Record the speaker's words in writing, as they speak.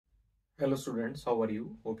Hello students, how are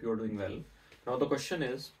you? Hope you are doing well. Now the question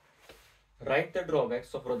is, write the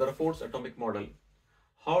drawbacks of Rutherford's atomic model.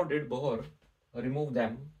 How did Bohr remove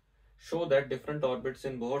them? Show that different orbits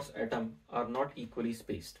in Bohr's atom are not equally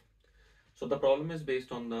spaced. So the problem is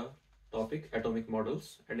based on the topic atomic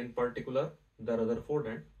models, and in particular the Rutherford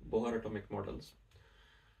and Bohr atomic models.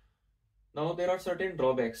 Now there are certain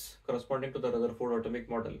drawbacks corresponding to the Rutherford atomic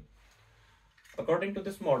model. According to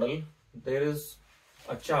this model, there is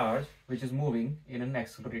a charge which is moving in an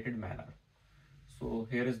accelerated manner. So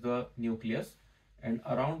here is the nucleus, and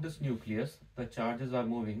around this nucleus the charges are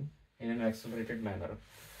moving in an accelerated manner.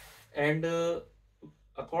 And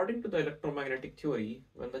according to the electromagnetic theory,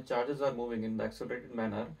 when the charges are moving in the accelerated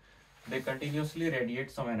manner, they continuously radiate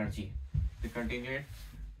some energy. They continue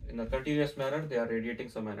in a continuous manner, they are radiating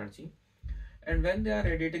some energy. And when they are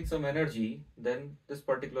radiating some energy, then this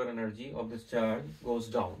particular energy of this charge goes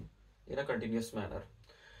down in a continuous manner.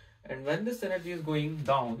 And when this energy is going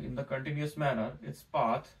down in the continuous manner, its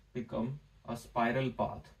path becomes a spiral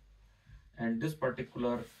path. And this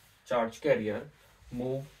particular charge carrier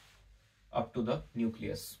move up to the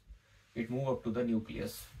nucleus. It move up to the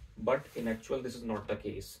nucleus. But in actual, this is not the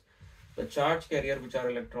case. The charge carrier, which are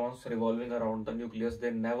electrons revolving around the nucleus,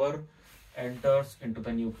 they never enters into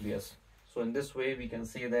the nucleus. So in this way, we can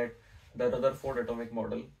say that the Rutherford atomic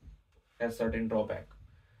model has certain drawback.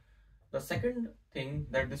 The second thing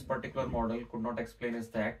that this particular model could not explain is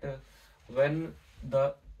that when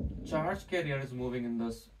the charge carrier is moving in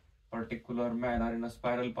this particular manner in a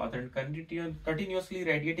spiral path and continuously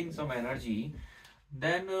radiating some energy,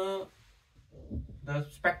 then the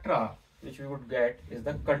spectra which we would get is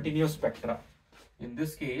the continuous spectra. In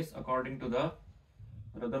this case, according to the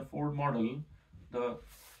Rutherford model, the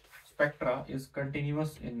spectra is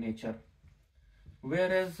continuous in nature,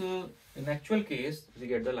 whereas in actual case we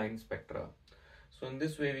get the line spectra. So in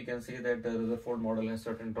this way we can say that the Rutherford model has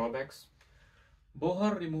certain drawbacks.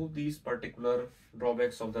 Bohr removed these particular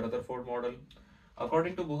drawbacks of the Rutherford model.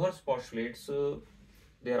 According to Bohr's postulates,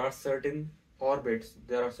 there are certain orbits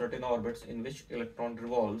in which electron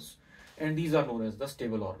revolves, and these are known as the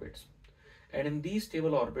stable orbits. And in these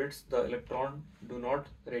stable orbits, the electron do not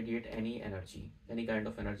radiate any energy, any kind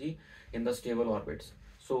of energy in the stable orbits.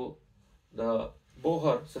 So the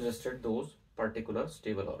Bohr suggested those particular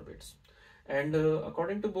stable orbits. And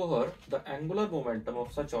according to Bohr, the angular momentum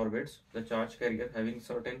of such orbits, the charge carrier having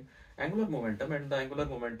certain angular momentum, and the angular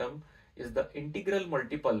momentum is the integral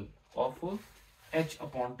multiple of h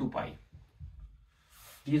upon 2 pi.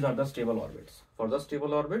 These are the stable orbits. For the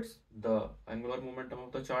stable orbits, the angular momentum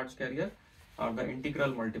of the charge carrier are the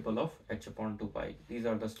integral multiple of h upon 2 pi. These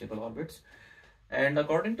are the stable orbits. And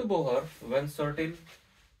according to Bohr, when certain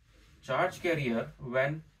charge carrier,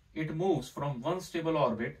 when it moves from one stable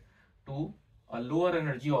orbit to a lower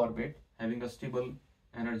energy orbit having a stable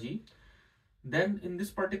energy, then in this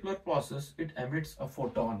particular process it emits a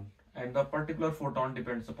photon, and the particular photon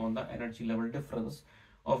depends upon the energy level difference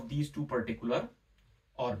of these two particular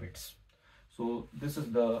orbits. So this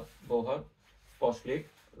is the Bohr postulate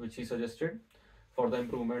which he suggested for the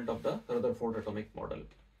improvement of the Rutherford atomic model.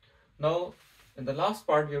 Now in the last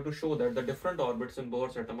part, we have to show that the different orbits in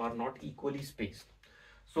Bohr's atom are not equally spaced.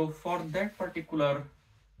 So for that particular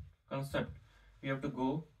concept, we have to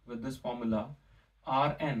go with this formula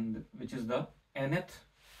Rn, which is the nth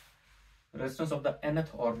resistance of the nth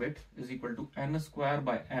orbit, is equal to n square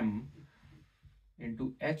by m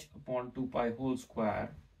into h upon 2 pi whole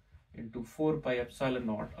square into 4 pi epsilon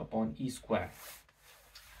naught upon e square.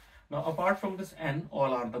 Now apart from this n,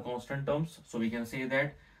 all are the constant terms. So we can say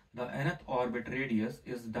that the nth orbit radius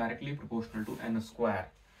is directly proportional to n square.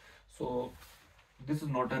 So this is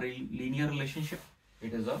not a linear relationship,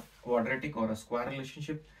 it is a quadratic or a square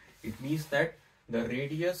relationship. It means that the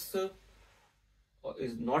radius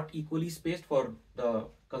is not equally spaced for the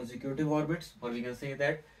consecutive orbits, or we can say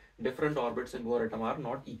that different orbits in Bohr atom are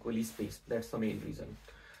not equally spaced. That's the main reason.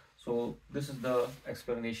 So this is the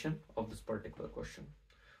explanation of this particular question.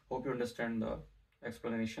 Hope you understand the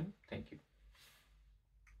explanation. Thank you.